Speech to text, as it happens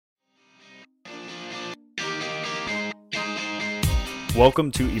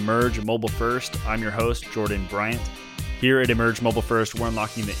Welcome to Emerge Mobile First. I'm your host, Jordan Bryant. Here at Emerge Mobile First, we're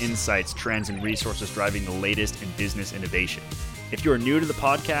unlocking the insights, trends, and resources driving the latest in business innovation. If you are new to the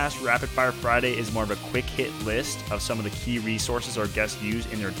podcast, Rapid Fire Friday is more of a quick hit list of some of the key resources our guests use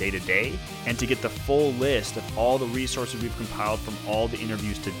in their day-to-day. And to get the full list of all the resources we've compiled from all the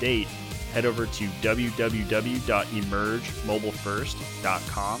interviews to date, head over to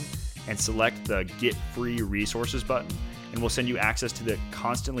www.emergemobilefirst.com and select the Get Free Resources button, and we'll send you access to the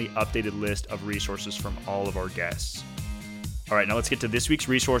constantly updated list of resources from all of our guests. All right, now let's get to this week's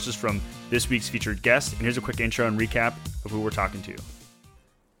resources from this week's featured guest, and here's a quick intro and recap of who we're talking to.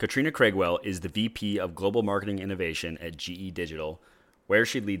 Katrina Craigwell is the VP of Global Marketing Innovation at GE Digital, where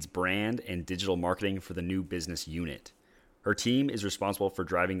she leads brand and digital marketing for the new business unit. Her team is responsible for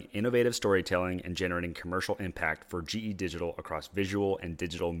driving innovative storytelling and generating commercial impact for GE Digital across visual and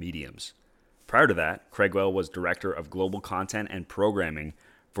digital mediums. Prior to that, Craigwell was Director of Global Content and Programming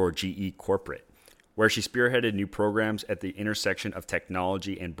for GE Corporate, where she spearheaded new programs at the intersection of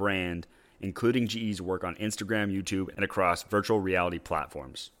technology and brand, including GE's work on Instagram, YouTube, and across virtual reality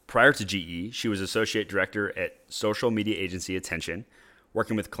platforms. Prior to GE, she was Associate Director at social media agency Attention,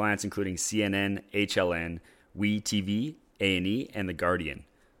 working with clients including CNN, HLN, WeTV, A&E, and The Guardian.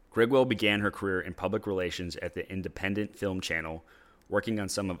 Craigwell began her career in public relations at the Independent Film Channel, working on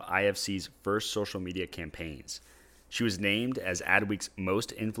some of IFC's first social media campaigns. She was named as Adweek's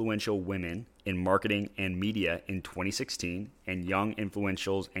Most Influential Women in Marketing and Media in 2016 and Young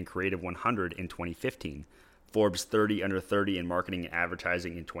Influentials and Creative 100 in 2015, Forbes 30 Under 30 in Marketing and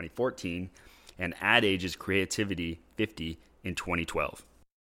Advertising in 2014, and Ad Age's Creativity 50 in 2012.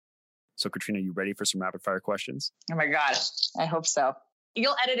 So, Katrina, you ready for some rapid fire questions? Oh my God, I hope so.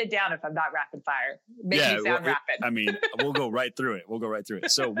 You'll edit it down if I'm not rapid fire. Make me sound rapid. We'll go right through it.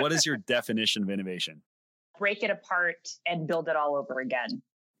 So what is your definition of innovation? Break it apart and build it all over again.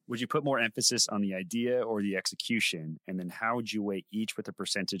 Would you put more emphasis on the idea or the execution? And then how would you weigh each with a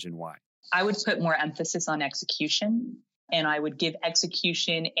percentage and why? I would put more emphasis on execution. And I would give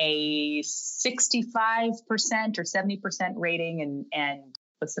execution a 65% or 70% rating. And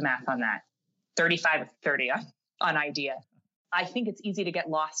what's the math on that? 35 or 30 on idea. I think it's easy to get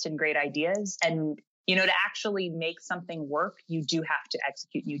lost in great ideas. And, to actually make something work, you do have to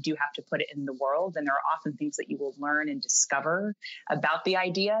execute. You do have to put it in the world. And there are often things that you will learn and discover about the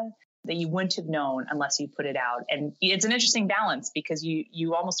idea that you wouldn't have known unless you put it out. And it's an interesting balance because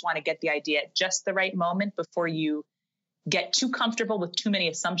you almost want to get the idea at just the right moment before you get too comfortable with too many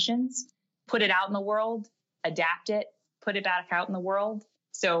assumptions, put it out in the world, adapt it, put it back out in the world.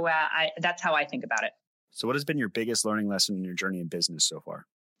 So that's how I think about it. So what has been your biggest learning lesson in your journey in business so far?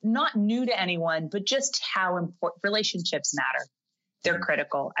 Not new to anyone, but just how important relationships matter. They're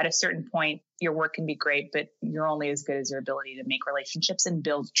critical. At a certain point, your work can be great, but you're only as good as your ability to make relationships and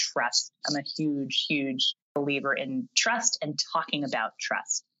build trust. I'm a huge, huge believer in trust and talking about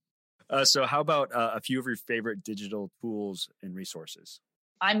trust. So how about a few of your favorite digital tools and resources?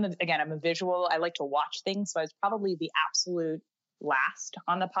 I'm a visual. I like to watch things. So I was probably the absolute last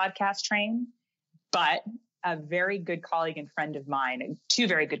on the podcast train, but a very good colleague and friend of mine, two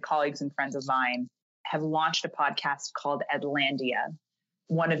very good colleagues and friends of mine have launched a podcast called Adlandia.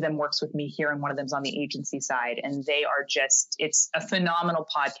 One of them works with me here and one of them's on the agency side. And they are it's a phenomenal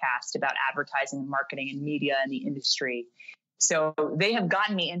podcast about advertising and marketing and media and the industry. So they have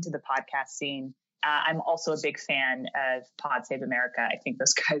gotten me into the podcast scene. I'm also a big fan of Pod Save America. I think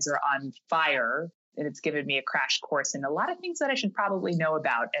those guys are on fire. And it's given me a crash course in a lot of things that I should probably know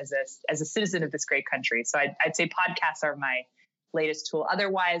about as a citizen of this great country. So I'd say podcasts are my latest tool.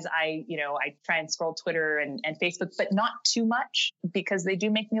 Otherwise, I try and scroll Twitter and Facebook, but not too much because they do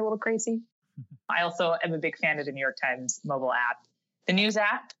make me a little crazy. I also am a big fan of the New York Times mobile app, the news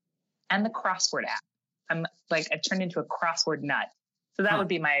app, and the crossword app. I've turned into a crossword nut. So that would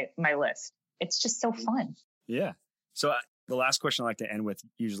be my list. It's just so fun. Yeah. So the last question I like to end with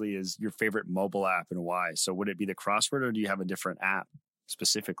usually is your favorite mobile app and why. So would it be the crossword or do you have a different app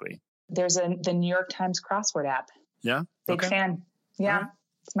specifically? There's the New York Times crossword app. Yeah. Big fan. Yeah. Right.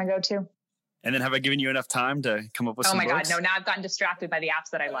 It's my go-to. And then have I given you enough time to come up with some books? Oh my God. No, now I've gotten distracted by the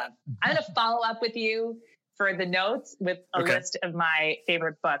apps that I love. I'm going to follow up with you for the notes with a list of my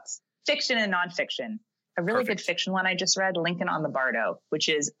favorite books, fiction and nonfiction. A really good fiction one I just read, Lincoln on the Bardo, which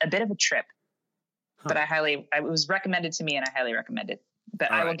is a bit of a trip. But it was recommended to me and I highly recommend it.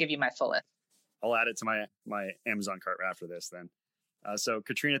 But I will give you my full list. I'll add it to my Amazon cart after this then. So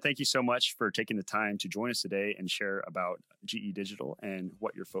Katrina, thank you so much for taking the time to join us today and share about GE Digital and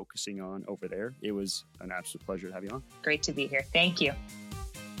what you're focusing on over there. It was an absolute pleasure to have you on. Great to be here. Thank you.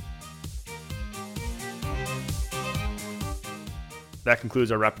 That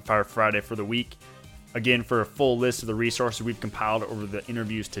concludes our Rapid Fire Friday for the week. Again, for a full list of the resources we've compiled over the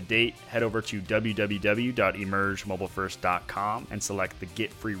interviews to date, head over to www.emergemobilefirst.com and select the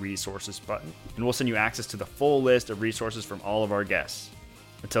Get Free Resources button, and we'll send you access to the full list of resources from all of our guests.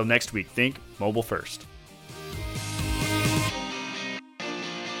 Until next week, think mobile first.